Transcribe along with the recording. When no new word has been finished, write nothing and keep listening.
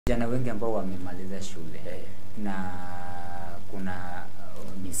vijana wengi ambao wamemaliza shule na kuna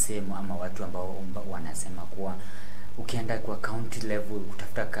misemo ama watu ambao wanasema kuwa ukienda kwa county level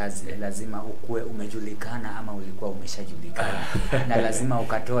kutafuta kazi lazima ukue umejulikana ama ulikuwa umeshajulikana na lazima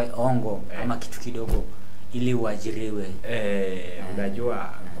ukatoe ongo ama kitu kidogo ili uajiriwe. Unajua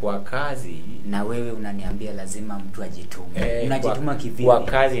kwa kazi, na wewe unaniambia lazima mtu ajitume. Unajituma kivipi? Kwa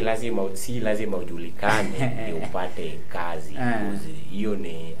kazi lazima ujulikane ndio upate kazi. Hiyo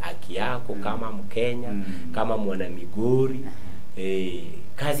ni haki yako kama Mkenya, kama mwana Migori.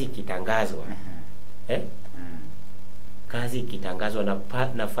 Kazi kitangazwa. Kazi ikitangazwa na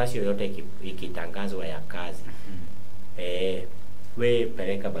nafasi yoyote ikitangazwa ya kazi. We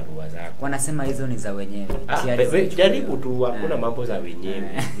peleka barua zako. Wanasema hizo ni za wenyewe. Jaribu tu, hakuna mambo za wenyewe.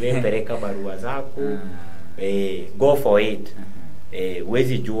 We peleka barua zako. Go for it.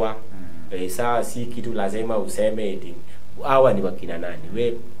 Wezi jua. Saa si kitu lazima useme eti hawa ni wakina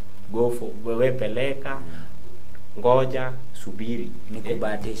nani. We peleka, ngoja, subiri.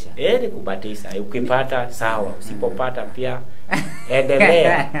 Nikubahatisha. Nikubahatisha. Ukipata sawa, usipopata pia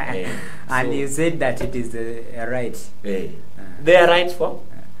endelea. And you said that it is a right. They are right for?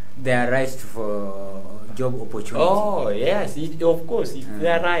 They are right for job opportunity. Oh yes, of course, they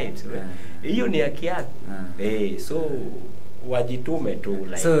are right. Hiyo ni haki yako. So wajitume tu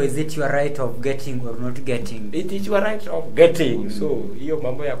like. So is it your right of getting or not getting? It is your right of getting. So hiyo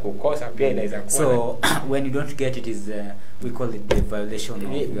mambo ya kukosa pia inaweza kuwa. So when you don't get it is we call it the violation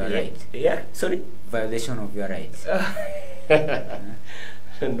of your right. Yeah, sorry. Violation of your right.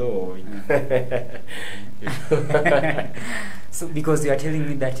 No. So because you are telling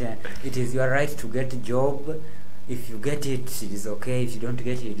me that it is your right to get a job. If you get it, it is okay. If you don't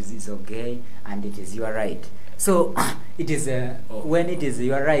get it, it is okay, and it is your right. So it is when it is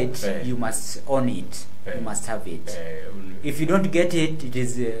your right, you must own it. You must have it. If you don't get it, it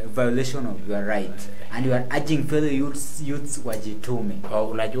is a violation of your right, and you are urging fellow youths wajitume.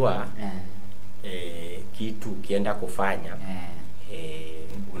 Unajua kitu kienda kufanya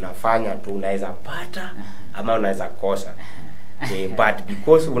unafanya tu, unaweza pata ama unaweza kosa. But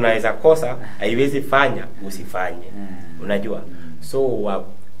because unaweza kosa haiwezi fanya usifanye. Unajua, so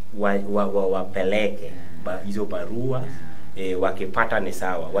wapeleke hizo barua. Wakipata ni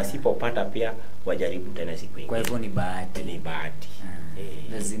sawa, wasipopata pia wajaribu tena siku nyingine. Kwa hivyo ni bahati. Ni bahati.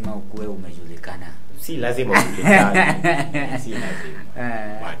 Lazima ukue umejulikana. Si lazima ujulikane. Si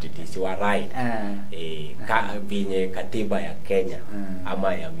lazima. But it is your right. Binye katiba ya Kenya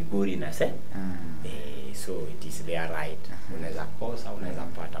ama ya Migori na so it is their right. Unaweza kosa, unaweza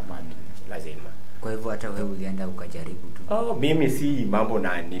pata mali. Lazima. Kwa hivyo hata wewe ulienda ukajaribu tu? Mimi si mambo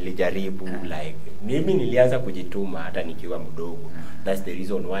na nilijaribu. Like mimi nilianza kujituma hata nikiwa mdogo. That's the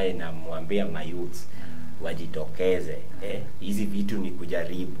reason why namwambia my youths wajitokeze. Hizi vitu ni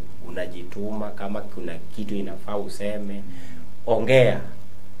kujaribu. Unajituma, kama kuna kitu inafaa useme, ongea.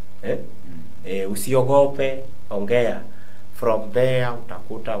 Usiogope, ongea. From there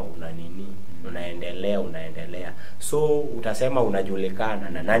utakuta unaendelea. So utasema unajulikana,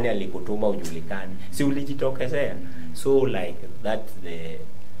 na nani alikutuma ujulikane? Si ulijitokezea. So like that's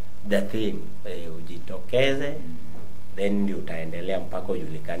the thing. Ujitokeze, then utaendelea mpaka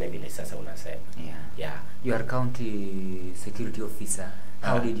ujulikane vile sasa unasema. Yeah. You are county security officer.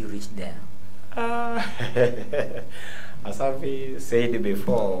 How did you reach there? As I've said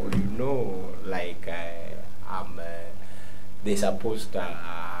before, you know, like they supposed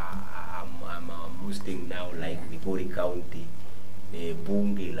I'm hosting now like Migori County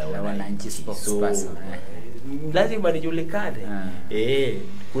Bunge la Wananchi Spokesman. So lazima nijulikane.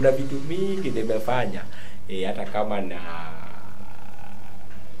 Kuna vitu mingi nimefanya, hata kama na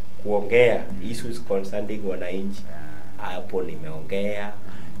kuongea issues concerning wananchi. Hapo nimeongea.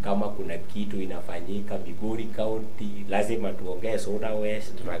 Kama kuna kitu inafanyika Migori County, lazima tuongee. Soda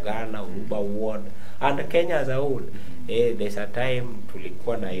West, Ragana, Uruba Ward, and Kenya as a whole. There's a time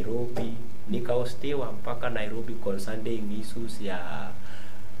tulikuwa Nairobi, nikaostiwa mpaka Nairobi concerning issues ya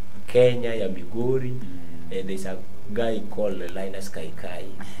Kenya ya Migori. There's a guy called Linus Kaikai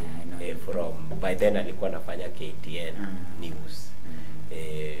from, by then alikuwa nafanya KTN News.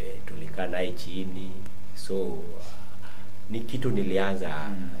 Tulikaa naye chini, so ni kitu nilianza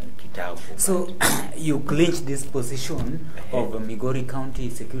kitabu. So you clinched this position of Migori County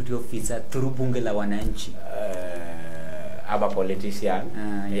Security Officer through Bunge la Wananchi. I'm a politician.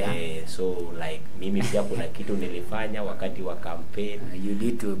 So like mimi pia kuna kitu nilifanya wakati wa campaign. You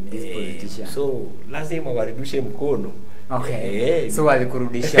did to this politician. So lazima warudishe mkono. Okay. So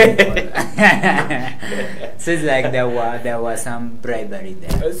walikurudisha mkono. So it's like there was some bribery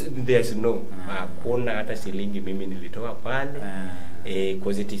there. There's no. Hakuna hata shilingi mimi nilitoa pale.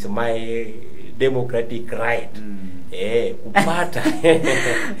 because it is my democratic right kupata.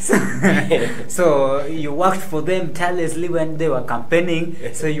 So you worked for them tirelessly when they were campaigning,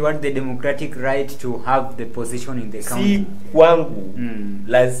 so you had the democratic right to have the position in the county. Si kwangu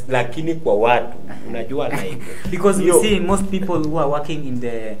lakini kwa watu unajua like because we see most people who are working in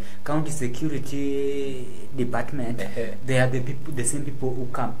the county security department, they are the same people who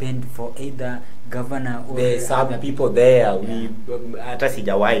campaigned for either governor or there some people there we hata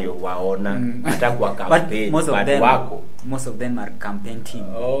sijawahi waona hata kwa campaign but most of them are campaign team.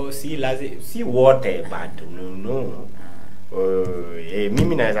 Si wote but no.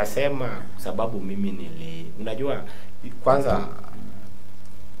 Mimi naweza sema sababu mimi unajua kwanza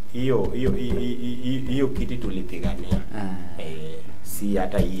hiyo kiti tulipigania si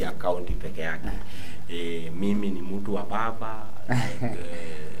hata hii account peke yake. Mimi ni mtu wa baba like,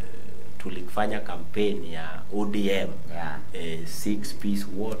 tulifanya campaign ya ODM 6-piece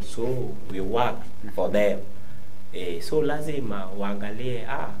ward, so we work for them. So lazima waangalie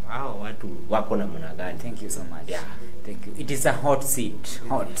hao watu wako na namna gani. Thank you so much. Thank you. It is a hot seat.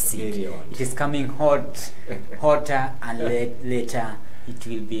 It is coming hotter and later it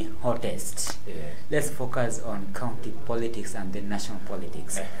will be hottest. Let's focus on county politics and the national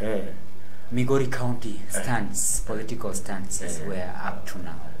politics. Migori County stance, political stances were up to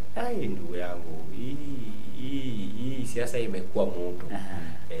now. Ndugu yangu, hii siasa imekuwa moto.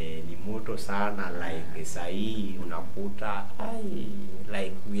 Ni moto sana like sahi unakuta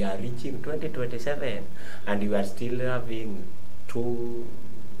like we are reaching 2027 and we are still having 2-3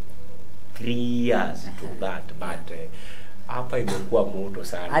 years to that, but hapa imekuwa moto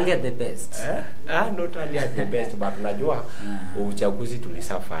sana. Early at the best. Not early at the best, but unajua uchaguzi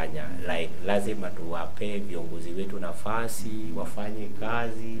tulisafanya like lazima tuwape viongozi wetu nafasi wafanye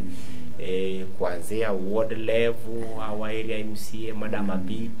kazi kuanzia ward level, our area MCA Madam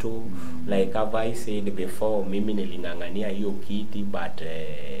Abito, like have I said before, mimi nilingangania hiyo kiti but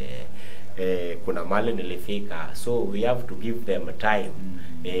kuna mali nilifika, so we have to give them time.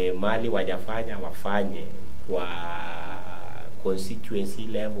 Mali wajafanya wafanye kwa constituency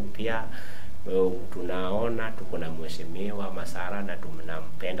level pia. Tunaona tuko na mheshimiwa Masara na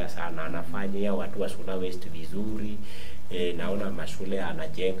tunampenda sana, anafanya watu wa Suna West vizuri. Naona mashule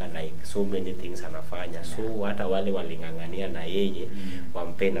anajenga like so many things anafanya, so hata wale walingangania na yeye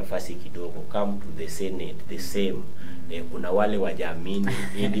wampe nafasi kidogo. Come to the Senate the same. Kuna wale wajamini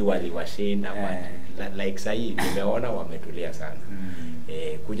ili waliwashinda like sahi nimeona wametulia sana.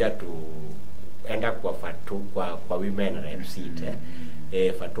 Kuja tu enda kwa kwa women rep seat.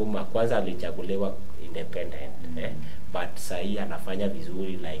 Fatuma kwanza alichaguliwa independent, but sahi anafanya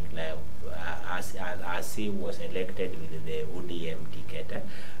vizuri like as he was elected with the ODM ticket.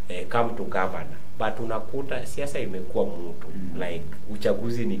 Come to governor, but unakuta siasa imekuwa moto like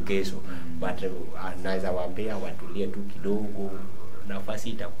uchaguzi ni kesho, but naweza waambia watulie tu kidogo, nafasi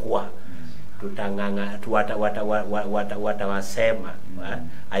itakuwa tutanganga watawasema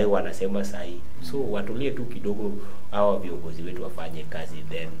hayo wanasema sahi, so watulie tu kidogo, hao viongozi wetu wafanye kazi,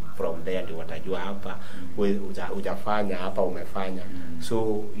 then from there ndio watajua hapa hujafanya, hapa umefanya,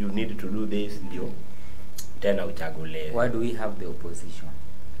 so you need to do this, ndio tena uchaguliwe. Why do we have the opposition?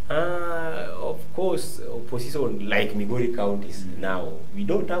 Of course opposition like Migori counties now we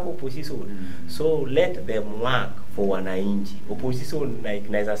don't have opposition, so let them work for wananchi. Opposition like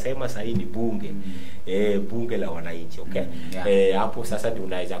naweza sema sahi ni bunge, bunge la wananchi, okay. Hapo sasa ndio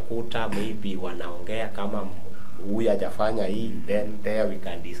unaweza kuta maybe wanaongea kama huyu hajafanya hii, then there we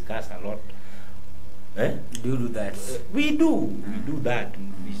can discuss a lot. Do you do that? We do that.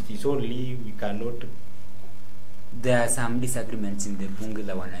 It's only we cannot. There are some disagreements in the Bunge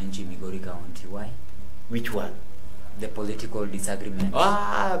la Wananchi Migori County. Why? Which one? The political disagreement.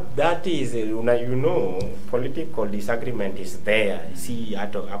 That is you know political disagreement is there. See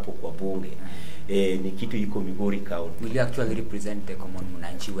hapo kwa bunge. Ni kitu iko Migori County. Will you actually represent the common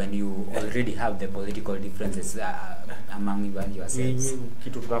Mwananchi when you already have the political differences among yourselves?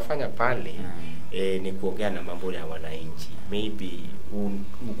 Kitu tunafanya pale ni kuongea na mambo ya wananchi. Maybe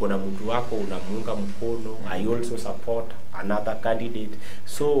uko na mtu wako unamuunga mkono, I also support another candidate,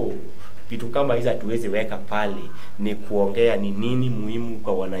 so vitu kama hizo tuweze weka pale, ni kuongea ni nini muhimu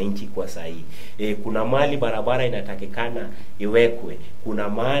kwa wananchi kwa sahi. Kuna mali barabara inatakikana iwekwe, kuna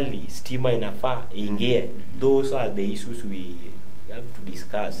mali stima inafaa ingie. Those are the issues we have to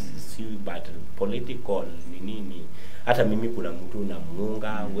discuss. But political ni nini, hata mimi kuna mtu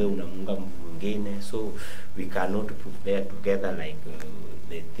unamuunga, wewe unamuunga mwingine, so we cannot put there together like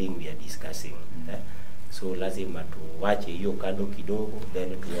the thing we are discussing. So lazima tuwache hiyo kando kidogo,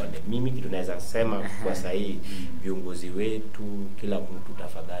 then tuone. Mimi kitu naweza sema kwa sahihi, viongozi wetu, kila mtu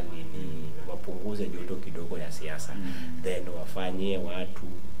tafadhali ni wapunguze joto kidogo ya siasa, then wafanyie watu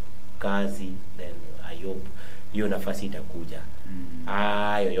kazi, then I hope hiyo nafasi itakuja.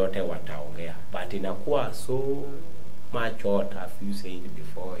 Hayo yote wataongea, but inakuwa so much hot, as you said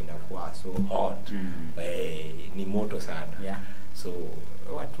before, inakuwa so hot. Ni moto sana. So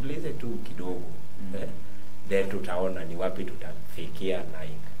watulize tu kidogo. Then tutaona ni wapi tutafikia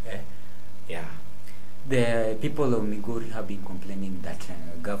like The people of Migori have been complaining that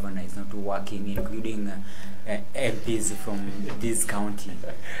governor is not working, including MPs from this county.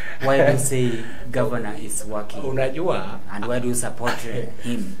 Why do you say governor is working? Unajua, and why do you support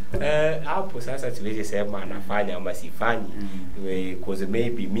him? Hapo sasa siwezi sema anafanya ama sifanyi, because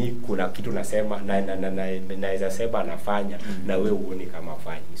maybe mi kuna kitu nasema naweza sema anafanya na wewe uone kama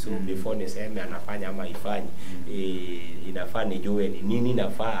afanyi. So before niseme anafanya ama ifanyi, inafaa nijue ni nini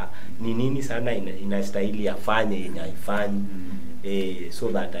nafaa, ni nini sana inastahili afanye yenye haifanyi,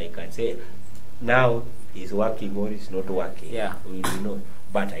 so that I can say now is working or is not working. You know,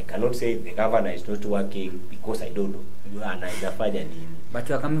 but I cannot say the governor is not working because I don't know anafanya nini. But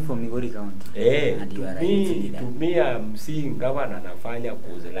you are coming from Migori County. And you are right. To me, I'm seeing governor anafanya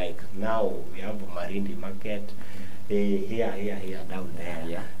cause like now we have Marindi market here down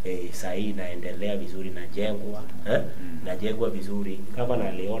there. Sahi inaendelea vizuri, najengwa vizuri. Kama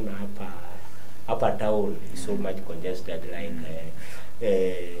naliona hapa town is so much congested, like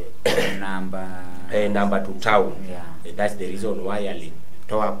number 2 town. That's the reason why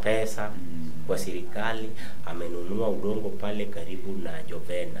alitoa pesa kwa serikali, amenunua udongo pale karibu na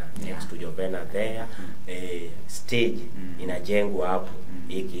Jovena, next to Jovena there. Stage inajengwa hapo,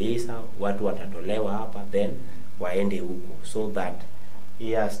 ikiisha watu watatolewa hapa, then waende huko, so that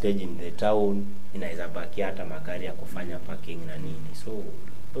here stage in the town inaweza baki hata magari ya kufanya parking na nini. So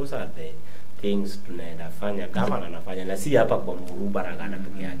those are the things tunafanya, governor anafanya, na si hapa kwa Muruba Ragana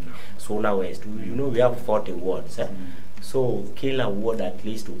peke yake. Sona West, you know, we have 40 wards. So kila ward at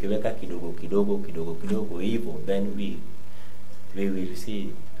least ukiweka kidogo hivyo, then we will see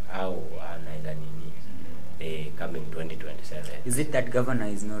how anaweza nini coming 2027. Is it that governor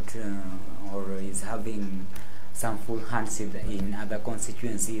is not or is having some full hands in other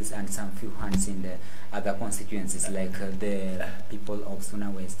constituencies and some few hands in the other constituencies, like the people of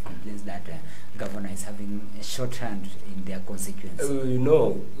Sona West complains that governor is having a short hand in their constituency? You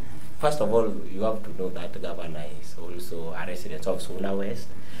know, first of all, you have to know that governor is also a resident of Sona West.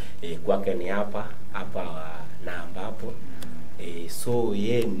 Kwake ni hapa na ambapo. So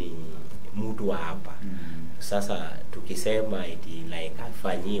ye ni mtu wa hapa. Sasa tukisema iti like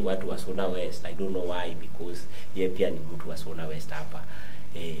afanyi watu wa Sona West, I don't know why, because ye pia ni mtu wa Sona West hapa.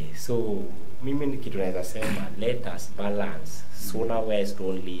 So mimi ni kitu naweza sema, let us balance. Sona West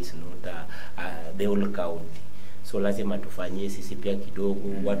only is not the whole county. So lazima tufanyie sisi pia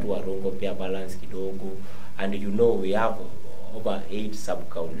kidogo, watu wa Rongo pia balance kidogo, and you know we have over 8 sub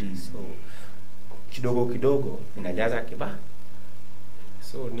counties. So kidogo inajaza kiba.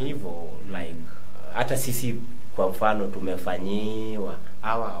 So ni hivyo, like hata sisi kwa mfano tumefanyiwa,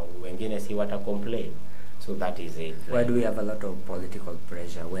 hawa wengine si wata complain. So that is it. Why do we have a lot of political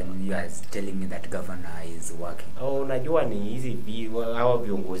pressure when you are telling me that governor is working? Unajua ni hizi hawa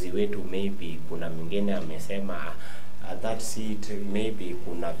viongozi wetu, maybe kuna mwingine amesema that seat, maybe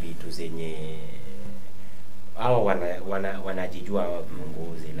kuna vitu zenye hawa wanajijua hawa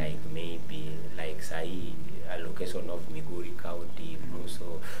viongozi, like maybe like sahi allocation of Migori County,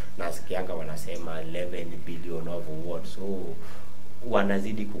 so nasikianga wanasema 11 billion of what, so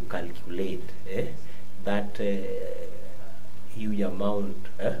wanazidi kucalculate that huge amount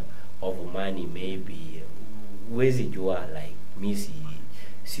of money. Maybe wezi jua, like misi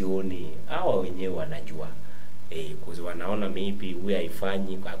sioni hawa wenyewe wanajua, because wanaona maybe we are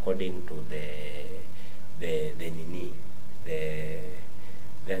ifanyi according to the nini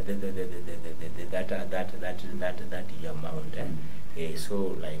that amount.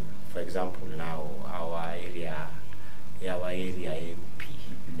 So like for example now our area MP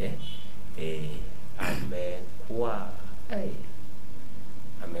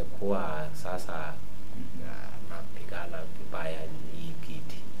amekuwa sasa napigana vibaya hii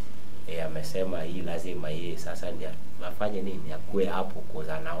kiti. Amesema hii lazima yeye sasa ndio afanye nini, akue hapo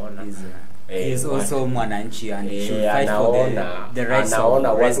kwa anaona is also Wananchi and he should fight for the rights of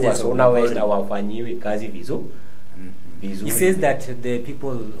watu wa Sona West hawafanyiwi kazi vizuri. He says that the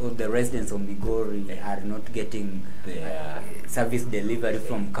people or the residents of Migori are not getting service delivery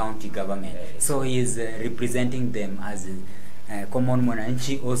from county government. So he is representing them as common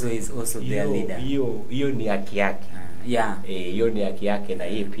Wananchi also is also their leader. Hiyo ni haki yake. Yeah. Hiyo ni haki yake na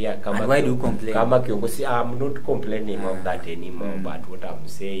yeye pia kama. And why do you complain? Kama kiongozi, I'm not complaining of that anymore, but what I'm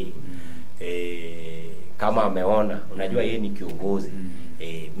saying, kama ameona, unajua yeye ni kiongozi,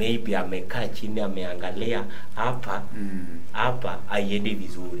 maybe amekaa chini ameangalia hapa aiende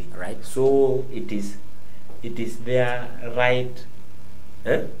vizuri, right? So it is their right,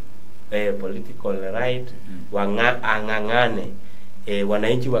 political right, angangane,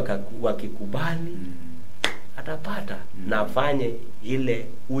 wananchi wakikubali atapata na afanye ile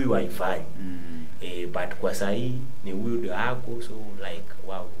huyu haifanye. But kwa sahi ni huyu ndio hako, so like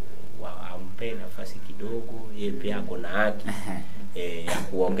ampe nafasi kidogo, yeye pia ako na haki ya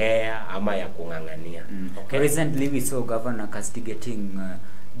kuongea ama ya kungangania. Okay. Recently we saw governor castigating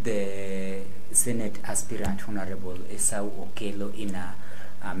the Senate aspirant Honorable Esau Okelo in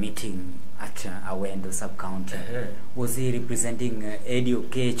a meeting at Awendo sub-county. Was he representing Eddie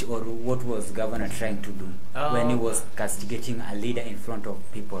Okech, or what was governor trying to do when he was castigating a leader in front of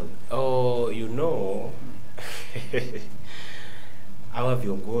people? Oh, you know, our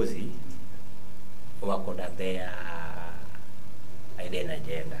viongozi wako na their hidden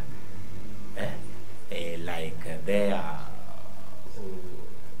agenda. Like their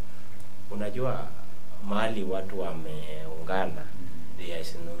unajua mahali watu wameungana, there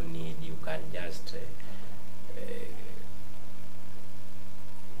is no need, you can just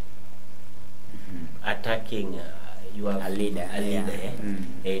attacking your leader,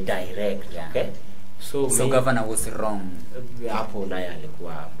 direct, okay? So governor was wrong. Hapo naye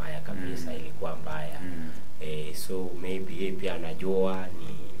alikuwa mbaya kabisa, ilikuwa mbaya. So maybe yeye pia anajua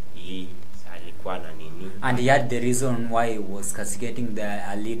ni alikuwa na nini. And he had the reason why he was castigating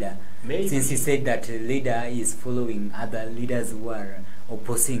the leader. Maybe. Since he said that the leader is following other leaders who are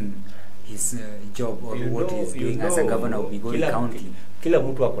opposing his job or what he's doing as a governor of Migori County. Kila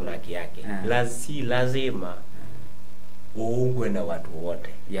mtu ako na haki yake. Lazima uungwe na watu wote.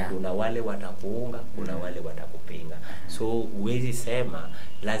 Kuna wale watakuunga, kuna wale watakupinga. So huwezi sema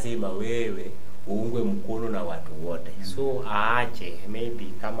lazima wewe uungwe mkono na watu wote. So aache, maybe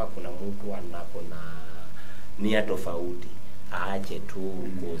kama kuna mtu anakona nia tofauti, aache tu,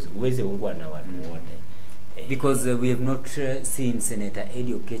 because uweze ungwa na watu wote. Because we have not seen Senator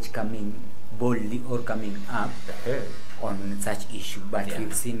Eddie Okech coming boldly or coming up on such issue, but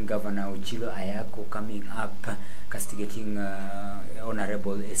we've seen Governor Ochilo Ayako coming up castigating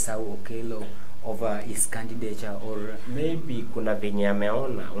Honorable Esau Okelo over his candidature, or maybe kuna venye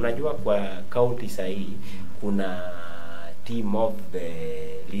ameona. Unajua kwa county sahi kuna team of the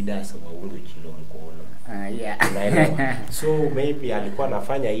leaders wa Ochilo mkono. So maybe alikuwa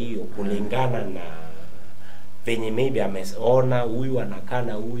anafanya hiyo kulingana na venye maybe ameona huyu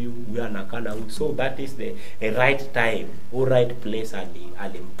anakana huyu anakana huyu, so that is the right time or right place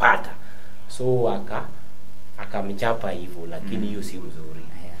alimpata, so akamchapa hivyo, lakini hiyo si mzuri.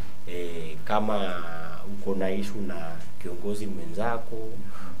 Kama uko na issue na kiongozi mwenzako,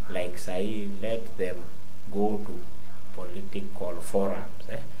 like say, let them go to political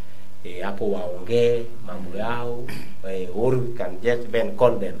forums, hapo waongee mambo yao, or we can just even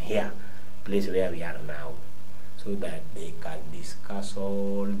call them here, place where we are now, so that they can discuss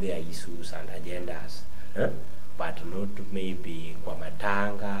all their issues and agendas, but not maybe kwa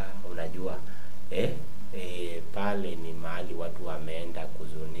matanga. Unajua pale ni mahali watu wameenda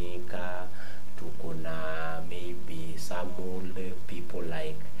kuzunika, tuko na maybe some old people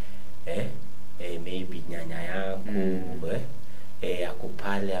like maybe nyanya yako ako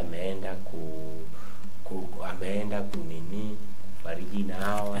pale ameenda ameenda kunini fariji na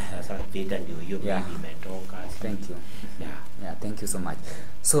hawa, sasa vita ndio hiyo imetoka. Thank you. Thank you so much.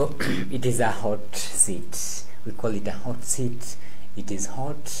 So it is a hot seat, we call it a hot seat. It is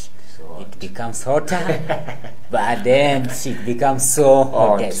hot, it becomes hotter, but then it becomes so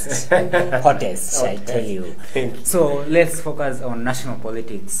hottest, I tell you. So let's focus on national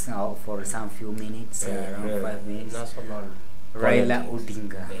politics for some few minutes, around 5 minutes. National Raila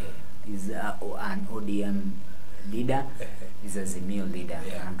Odinga is an ODM leader, is a Azimio leader,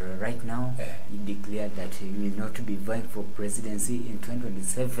 and right now he declared that he will not be vying for presidency in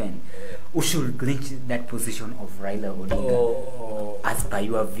 2027. Who should clinch that position of Raila Odinga, as per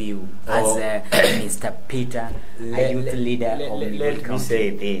your view, as Mr. Peter, a youth leader of Migori County? Let me say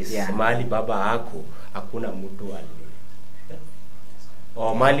this, mali baba hako hakuna mtu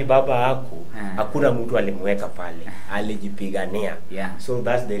mali baba hako hakuna mtu alimweka pale, alijipigania. So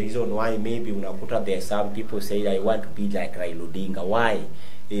that's the reason why maybe unakuta there some people say I want to be like Raila Odinga. Why?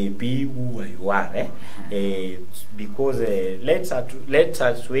 Be who you are, because let's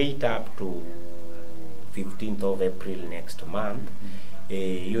us wait up to 15th of April next month.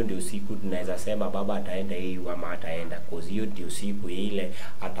 Hiyo ndio siku tunaweza sema baba ataenda hii ama ataenda, cause hiyo ndio siku ile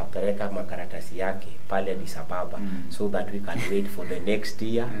atapeleka makaratasi yake pale Addis Ababa, so that we can wait for the next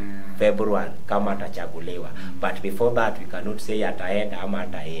year February kama atachaguliwa. But before that we cannot say ataenda ama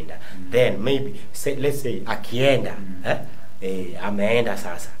ataenda. Then maybe let's say akienda ameenda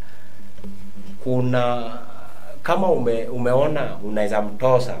sasa, kuna kama umeona unaweza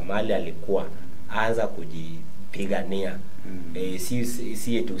mtosa mahali alikuwa, anza kujipigania.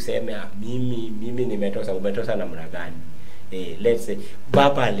 Si tuseme mimi nimetosa, umetosa namna gani? Let's say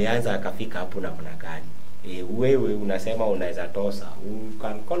baba alianza akafika hapo namna gani? Wewe unasema unaweza tosa, you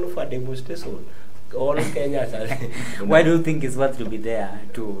can call for demonstration all Kenya. Why do you think it's worth to be there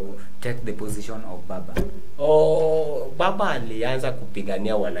to take the position of baba? Baba alianza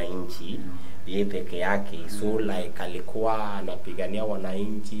kupigania wananchi yeye peke yake, so like alikuwa anapigania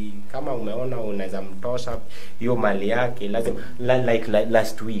wananchi. Kama umeona unaweza mtosha hiyo mali yake, lazima like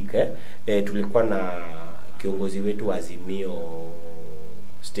last week tulikuwa na kiongozi wetu wa Azimio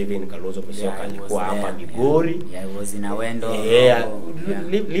Stephen Kalonzo Musyoka alikuwa hapa Migori. Yeah, he was in Awendo.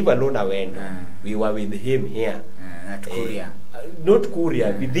 Leave alone Awendo. We were with him here at Kuria. Not Kuria,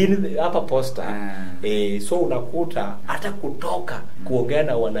 within hapa Posta. So unakuta hata kutoka kuongea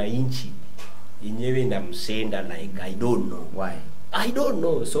na wananchi inyewe na msenda, like I don't know why. I don't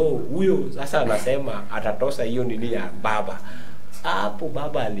know. So huyo sasa anasema atatosa hiyo nini ya baba. Hapo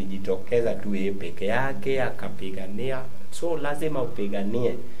baba alijitokeza tu yeye peke yake akapigania. So lazima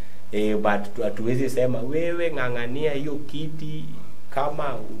upiganie. But hatuwezi sema wewe ngangania hiyo kiti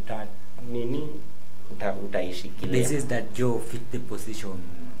kama utaishikilia. This is that Joe fit the position.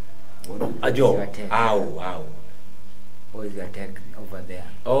 Joe, Or is your take over there?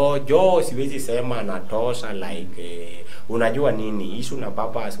 Joe siwezi sema anatosha, like unajua nini issue na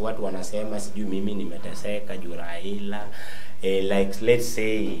baba, watu wanasema sijui mimi nimeteseka juu Raila. Like let's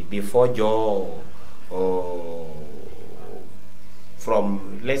say before Joe from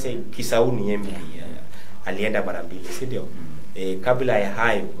let's say Kisauni MP alienda mara mbili, si ndio? Kabla ya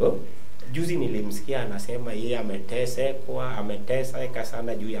hayo juzi nilimsikia anasema yeye ameteseka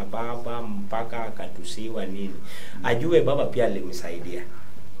sana juu ya baba mpaka akatusiwa nini. Ajue baba pia alimsaidia.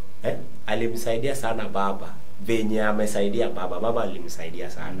 Alimsaidia sana baba. Venye amesaidia baba alimsaidia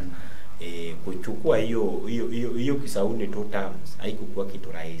sana. Kuchukua hiyo Kisauni 2 terms haikuwa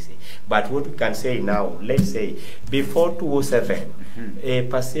kitu rahisi. But what we can say now, let's say before 2007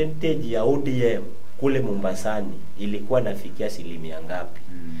 percentage ya ODM kule Mombasani ilikuwa nafikia asilimia ngapi?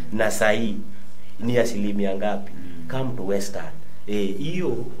 Na sahi ni asilimia ngapi? Come to Western.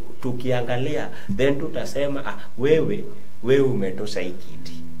 Hiyo tukiangalia then tutasema wewe umetosa hii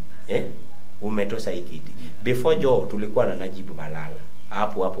kiti. Umetosa hii kiti. Before Joe tulikuwa na Najib Balala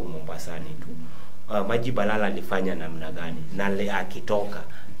hapo Mombasani tu. Najib Balala alifanya namna gani? Na akitoka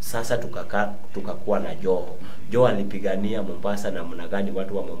sasa tukakuwa na Joe alipigania Mombasa namna gani,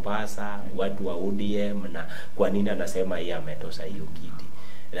 watu wa Mombasa, watu wa ODM, na kwa nini anasema yeye ametosa hiyo kiti?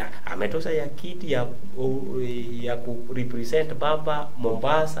 Ametosa ya kiti ya ku represent baba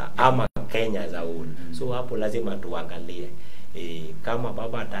Mombasa ama Kenya za uli. So hapo lazima tuangalie kama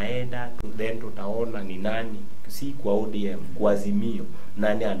baba ataenda then tutaona ni nani, si kwa ODM, kwa Azimio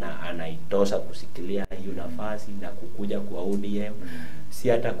nani anaitosha kusikilia hiyo nafasi na kukuja kwa ODM. Si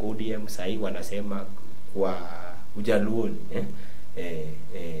hata kwa ODM sahi wanasema kwa Ujaluoni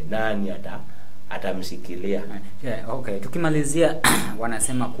nani atamsikilia. Okay, tukimalizia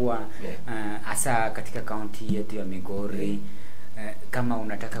wanasema kuwa hasa katika kaunti yetu ya Migori kama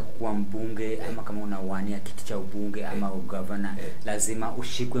unataka kuwa mbunge ama kama unawania kiti cha ubunge ama ugavana, lazima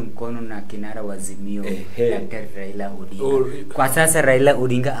ushikwe mkono na kinara wa Azimio Daktari Raila Odinga. Kwa sasa Raila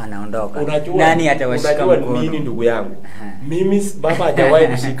Odinga anaondoka. Nani atawashika mkono? Nini ndugu yangu? Mimi baba hajawahi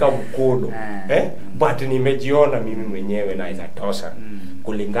nishika mkono. But nimejiona mimi mwenyewe naweza tosha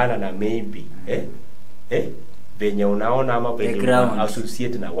kulingana na maybe venye unaona ama venye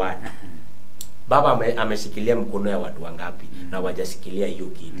associate na watu. Baba ameshikilia mkono ya watu wangapi na wajashikilia hiyo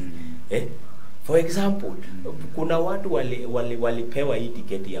kiti? For example, kuna watu walipewa hii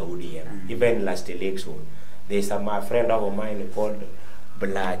tiketi ya ODM even last election. There's a friend of mine called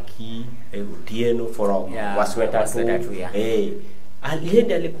Blackie Utieno from Wasweta tu.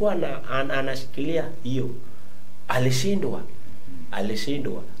 Alienda alikuwa anashikilia hiyo. Alishindwa.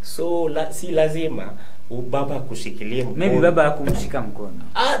 So si lazima baba kushikilia mkono. Maybe baba hakumshika mkono.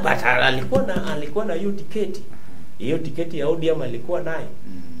 But alikuwa na hiyo tiketi. Hiyo tiketi ya ODM alikuwa nayo.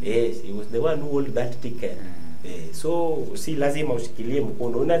 Yes, he was the one who held that ticket. So si lazima ushikilie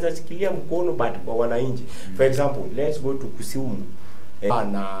mkono. Unaweza shikilia mkono but kwa wananchi. For example, let's go to Kisumu.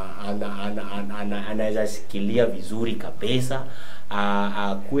 anaweza sikilia vizuri kabisa,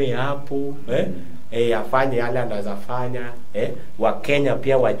 akue hapo afanye yale anaweza fanya, wa Kenya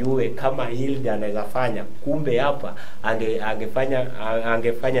pia wajue kama hili anaweza fanya, kumbe hapa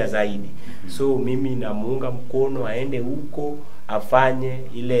angefanya zaidi. So mimi namuunga mkono aende huko afanye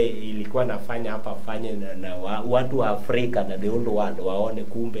ile ilikuwa nafanya hapa, afanye na watu wa Afrika na the whole world waone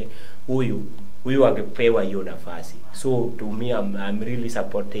kumbe huyu angepewa hiyo nafasi. So to me I'm really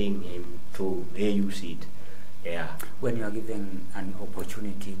supporting him to AU seat. Yeah. When you are given an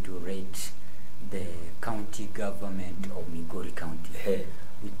opportunity to rate the county government of Migori County,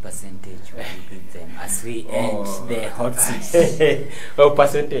 what percentage would you give them as we end the hot seat?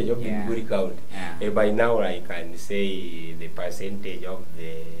 Percentage of Migori County. By now I can say the percentage of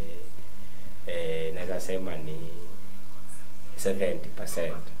the nasema ni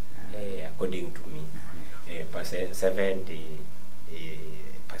 70%, according to me.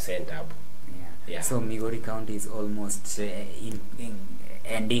 70% up. Yeah. So Migori County is almost in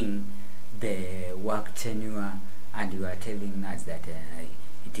ending the work tenure, and you are telling us that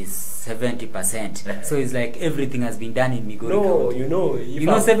it is 70%. So it's like everything has been done in Migori County. You know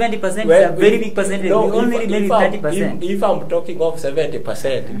 70% is a very big percentage. No, we only remain 30%. If I'm talking of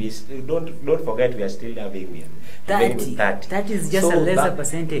 70%, we don't forget we are still having 30. That is just so a lesser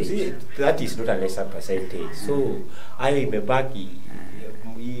percentage. See, that is not a lesser percentage. So I mebaki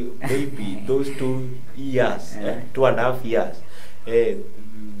maybe those 2 years, 2.5 years.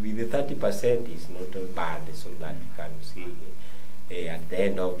 With the 30% is not bad, so that you can see at the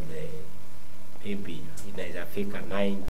end of the maybe it is a figure 9